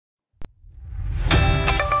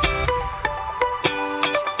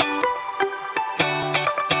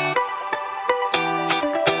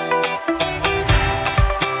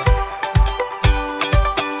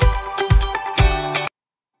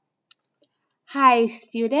Hi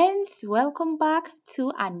students, welcome back to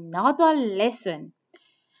another lesson.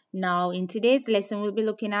 Now in today's lesson we'll be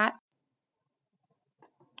looking at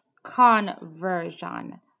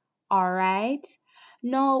conversion. Alright,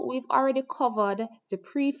 now we've already covered the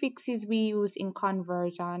prefixes we use in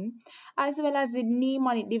conversion as well as the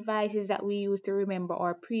mnemonic devices that we use to remember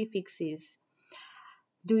our prefixes.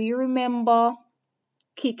 Do you remember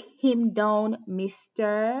kick him down,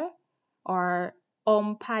 mister, or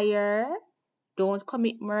umpire, don't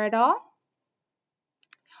commit murder,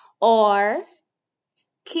 or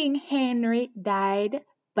King Henry died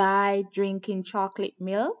by drinking chocolate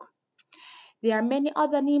milk? There are many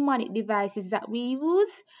other mnemonic devices that we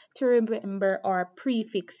use to remember our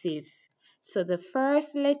prefixes. So the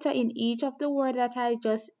first letter in each of the words that I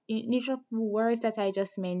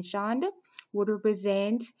just mentioned would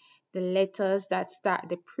represent the letters that start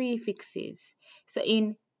the prefixes. So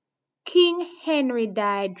in King Henry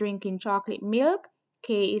died drinking chocolate milk,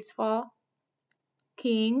 K is for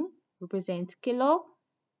King, represents kilo.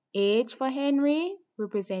 H for Henry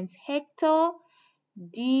represents hecto.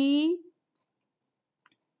 D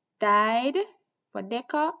died for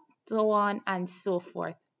deca, so on and so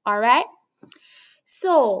forth. Alright?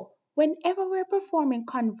 So, whenever we're performing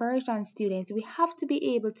conversion, students, we have to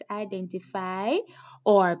be able to identify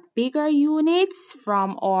our bigger units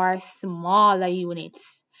from our smaller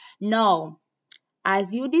units. Now,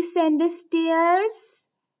 as you descend the stairs,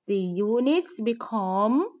 the units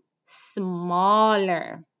become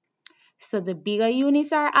smaller. So the bigger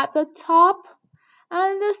units are at the top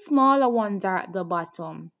and the smaller ones are at the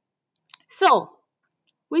bottom. So,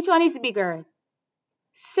 which one is bigger?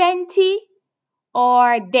 Centi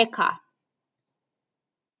or deca?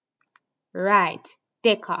 Right,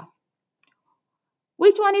 deca.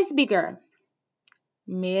 Which one is bigger?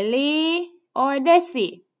 Milli or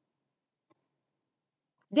deci?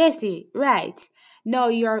 Deci, right. Now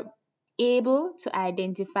you're able to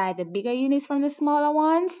identify the bigger units from the smaller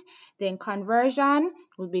ones, then conversion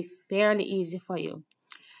will be fairly easy for you.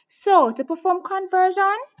 So to perform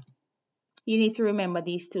conversion, you need to remember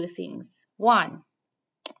these two things. One,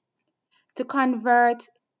 to convert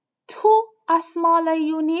to a smaller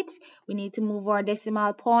unit, we need to move our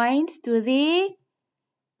decimal point to the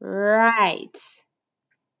right.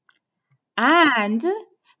 And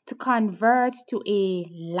to convert to a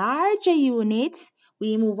larger unit,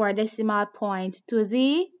 we move our decimal point to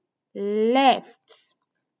the left.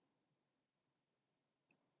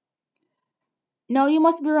 Now you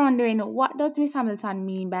must be wondering, what does Miss Hamilton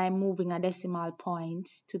mean by moving a decimal point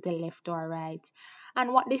to the left or right?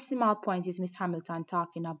 And what decimal point is Miss Hamilton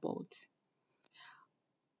talking about?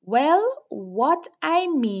 Well, what I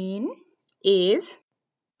mean is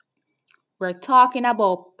we're talking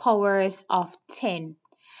about powers of 10.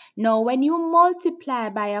 Now, when you multiply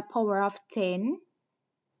by a power of 10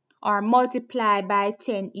 or multiply by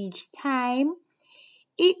 10 each time,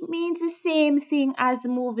 it means the same thing as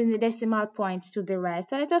moving the decimal point to the right.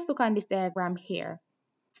 So let's just look on this diagram here.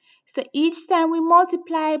 So each time we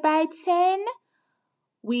multiply by 10,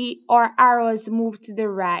 our arrows move to the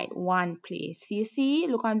right one place. You see,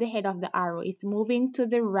 look on the head of the arrow. It's moving to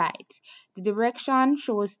the right. The direction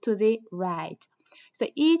shows to the right. So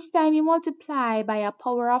each time you multiply by a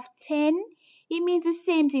power of 10, it means the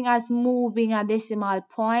same thing as moving a decimal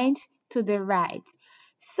point to the right.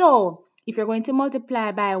 So if you're going to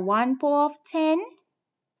multiply by 1 power of 10,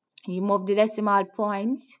 you move the decimal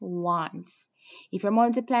point once. If you're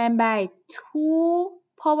multiplying by 2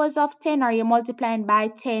 powers of 10 or you're multiplying by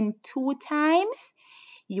 10 two times,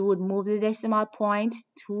 you would move the decimal point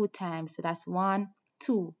 2 times. So that's 1,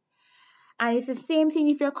 2. And it's the same thing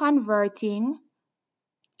if you're converting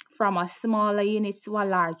from a smaller unit to a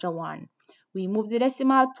larger one. We move the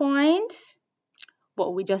decimal point,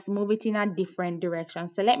 but we just move it in a different direction.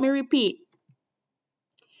 So let me repeat.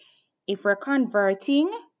 If we're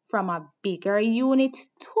converting from a bigger unit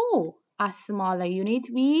to a smaller unit,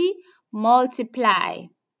 we multiply,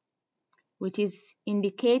 which is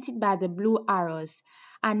indicated by the blue arrows.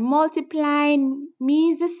 And multiplying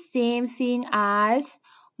means the same thing as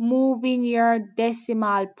moving your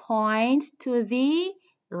decimal point to the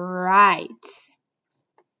right.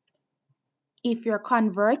 If you're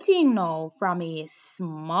converting now from a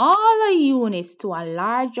smaller unit to a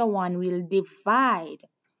larger one, we'll divide.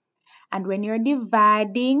 And when you're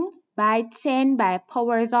dividing by 10 by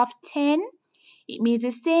powers of 10, it means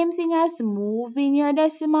the same thing as moving your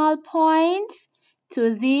decimal point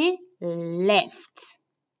to the left.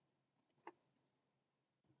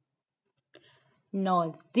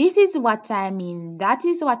 Now, this is what I mean. That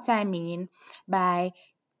is what I mean by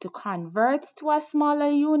To convert to a smaller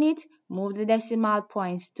unit, move the decimal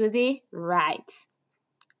points to the right.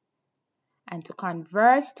 And to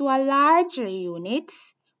convert to a larger unit,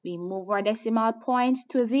 we move our decimal points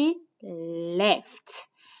to the left.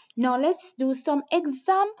 Now let's do some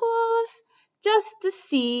examples just to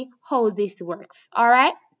see how this works. All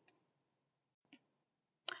right,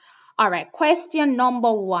 question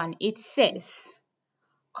number 1. It says,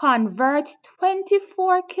 convert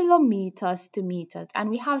 24 kilometers to meters. And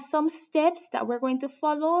we have some steps that we're going to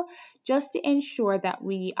follow just to ensure that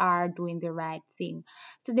we are doing the right thing.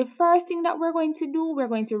 So the first thing that we're going to do, we're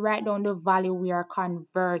going to write down the value we are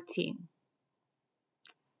converting.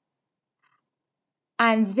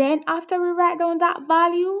 And then after we write down that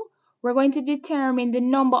value, we're going to determine the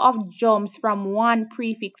number of jumps from one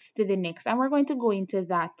prefix to the next. And we're going to go into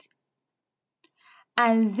that.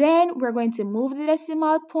 And then we're going to move the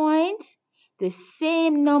decimal point the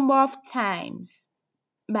same number of times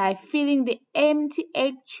by filling the empty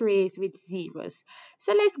egg trays with zeros.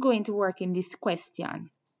 So let's go into working this question.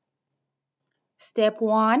 Step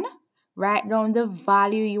 1, write down the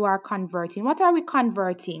value you are converting. What are we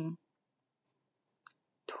converting?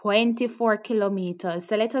 24 kilometers.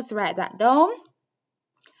 So let us write that down.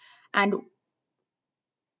 And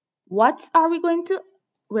what are we going to?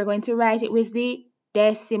 We're going to write it with the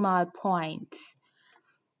decimal point.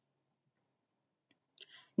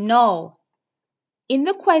 Now, in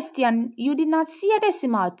the question, you did not see a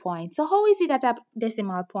decimal point. So how is it that a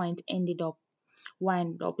decimal point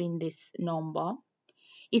wound up in this number?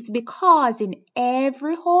 It's because in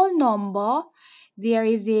every whole number, there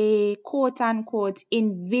is a quote-unquote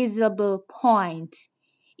invisible point.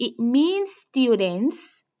 It means,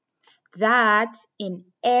 students, that in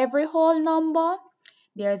every whole number,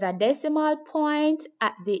 there's a decimal point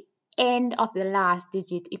at the end of the last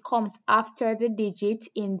digit. It comes after the digit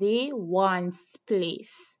in the ones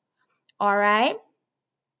place. All right?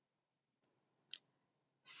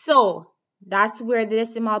 So that's where the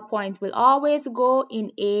decimal point will always go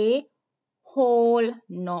in a whole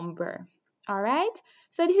number. All right?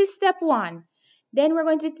 So this is step 1. Then we're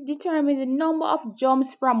going to determine the number of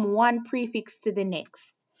jumps from one prefix to the next.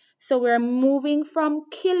 So we're moving from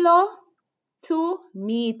kilo to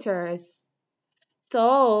meters.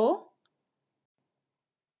 So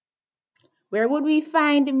where would we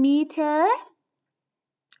find meter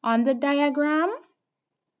on the diagram?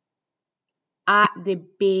 At the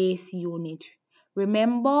base unit.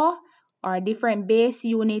 Remember, our different base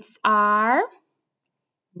units are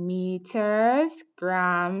meters,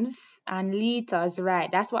 grams, and liters, right?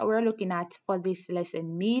 That's what we're looking at for this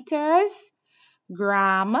lesson. Meters,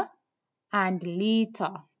 gram, and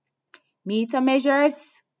liter. Meter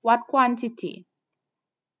measures what quantity?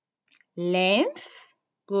 Length,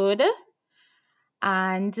 good.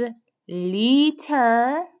 And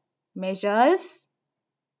liter measures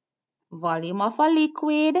volume of a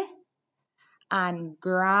liquid. And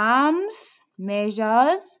grams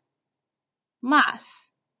measures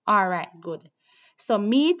mass. All right, good. So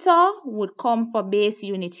meter would come for base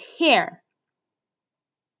unit here.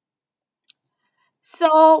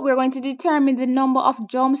 So we're going to determine the number of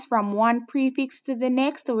jumps from one prefix to the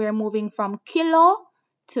next. So we're moving from kilo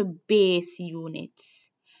to base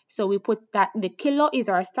units. So we put that the kilo is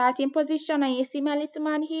our starting position. And you see my little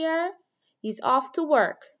man here? He's off to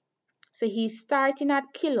work. So he's starting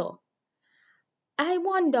at kilo. I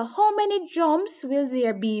wonder how many jumps will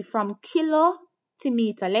there be from kilo to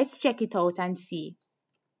meter? Let's check it out and see.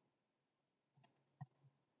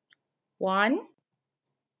 1,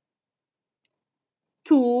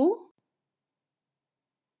 2,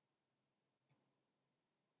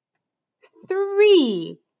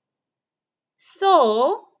 3.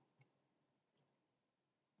 So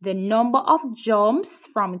the number of jumps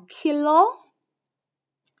from kilo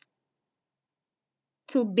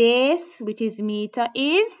to base, which is meter,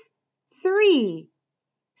 is 3.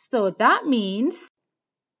 So that means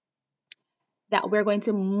that we're going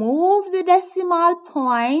to move the decimal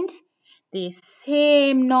point the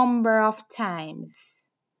same number of times.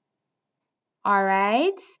 All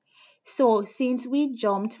right. So since we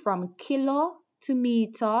jumped from kilo to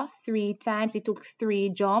meter 3 times, it took 3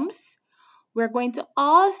 jumps. We're going to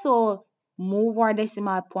also move our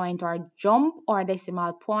decimal point or jump our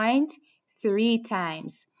decimal point 3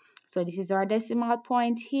 times. So this is our decimal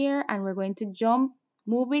point here, and we're going to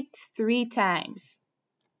move it 3 times.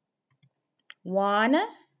 1,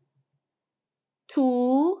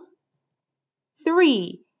 2,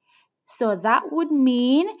 3. So that would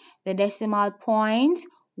mean the decimal point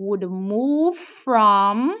would move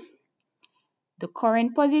from the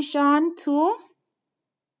current position to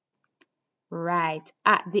right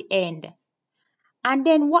at the end. And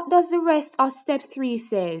then what does the rest of step 3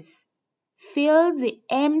 says? Fill the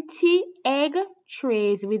empty egg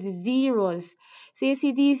trays with zeros. So you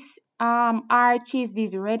see these arches,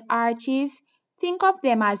 these red arches? Think of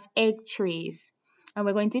them as egg trays. And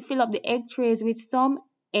we're going to fill up the egg trays with some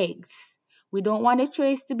eggs. We don't want the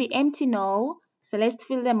trays to be empty now, so let's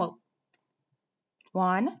fill them up.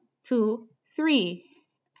 1, 2, 3.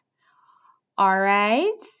 All right.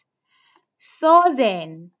 So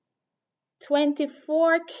then,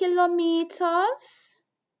 24 kilometers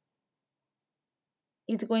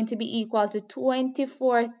is going to be equal to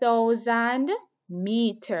 24,000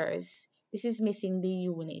 meters. This is missing the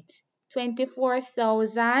unit.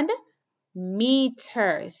 24,000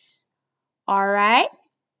 meters. All right.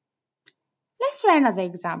 Let's try another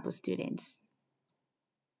example, students.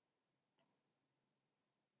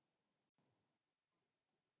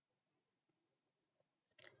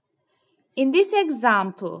 In this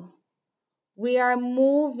example, we are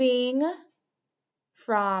moving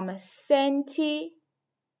from centigrams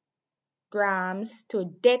to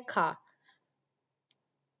deca.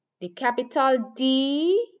 The capital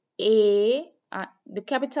D,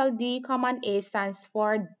 common A stands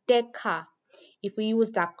for deca. If we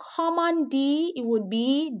use the common D, it would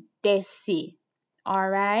be deci. All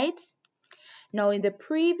right. Now, in the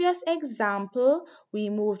previous example, we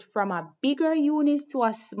moved from a bigger unit to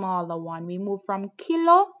a smaller one. We moved from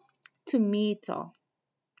kilo to meter.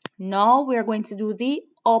 Now, we're going to do the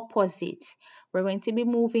opposite. We're going to be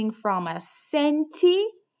moving from a centi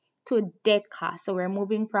to deca. So, we're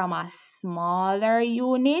moving from a smaller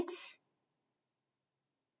unit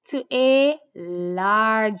to a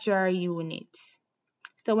larger unit.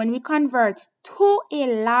 So when we convert to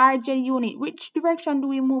a larger unit, which direction do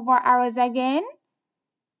we move our arrows again?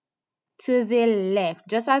 To the left,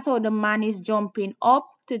 just as how the man is jumping up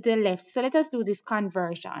to the left. So let us do this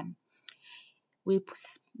conversion.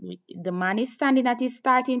 The man is standing at his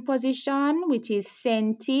starting position, which is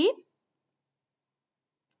centi,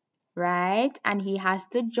 right? And he has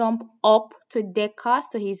to jump up to deca,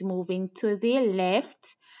 so he's moving to the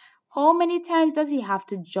left. How many times does he have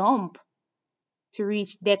to jump to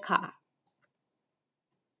reach deca?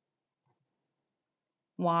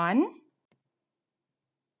 1,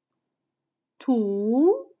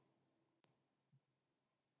 2,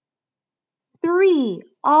 3.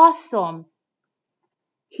 Awesome.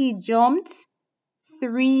 He jumped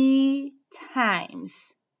 3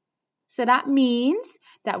 times. So that means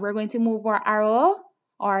that we're going to move our arrow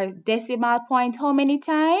or decimal point how many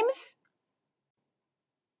times?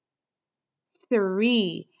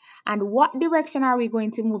 3. And what direction are we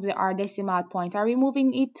going to move our decimal point? Are we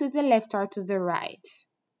moving it to the left or to the right?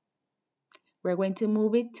 We're going to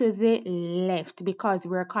move it to the left because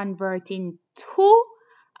we're converting to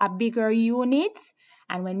a bigger unit.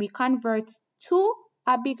 And when we convert to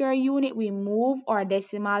a bigger unit, we move our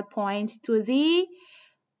decimal point to the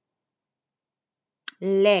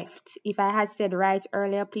left. If I had said right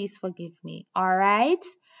earlier, please forgive me. All right.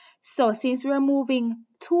 So since we're moving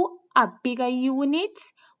to a bigger unit,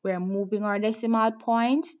 we're moving our decimal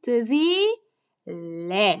point to the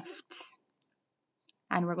left.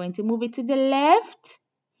 And we're going to move it to the left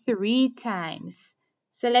 3 times.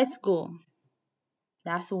 So let's go.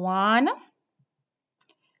 That's 1,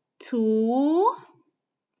 2,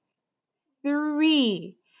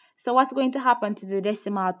 3. So what's going to happen to the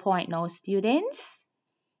decimal point now, students?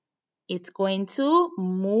 It's going to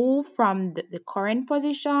move from the current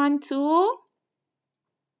position to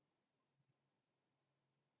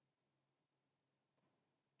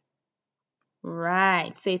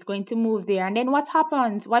right. So it's going to move there. And then what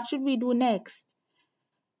happens? What should we do next?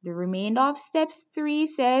 The remainder of steps 3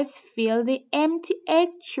 says fill the empty egg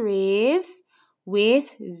trays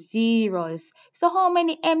with zeros. So how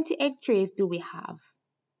many empty egg trays do we have?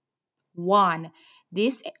 1.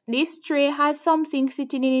 This tray has something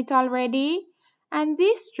sitting in it already. And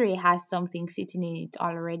this tray has something sitting in it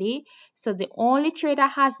already. So the only tray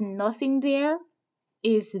that has nothing there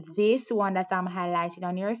is this one that I'm highlighting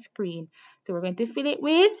on your screen. So we're going to fill it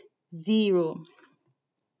with 0.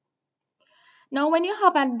 Now, when you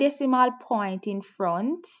have a decimal point in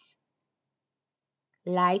front,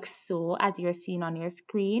 like so, as you're seeing on your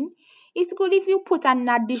screen, it's good if you put an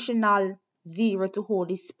additional 0 to hold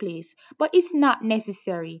its place, but it's not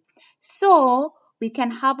necessary. So, we can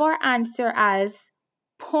have our answer as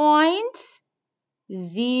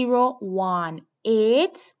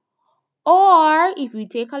 0.018, or if we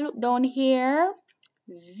take a look down here,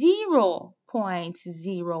 0.018.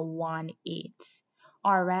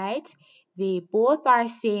 All right. They both are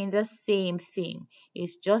saying the same thing.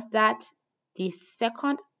 It's just that the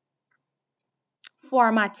second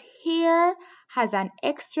format here has an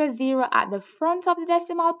extra 0 at the front of the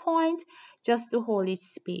decimal point just to hold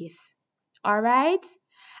its space. Alright?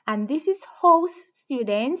 And this is how,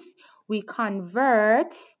 students, we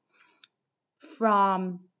convert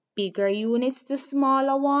from bigger units to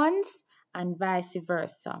smaller ones and vice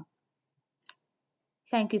versa.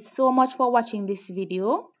 Thank you so much for watching this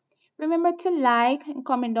video. Remember to like and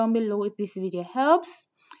comment down below if this video helps.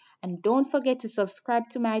 And don't forget to subscribe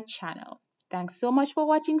to my channel. Thanks so much for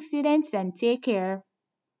watching, students, and take care.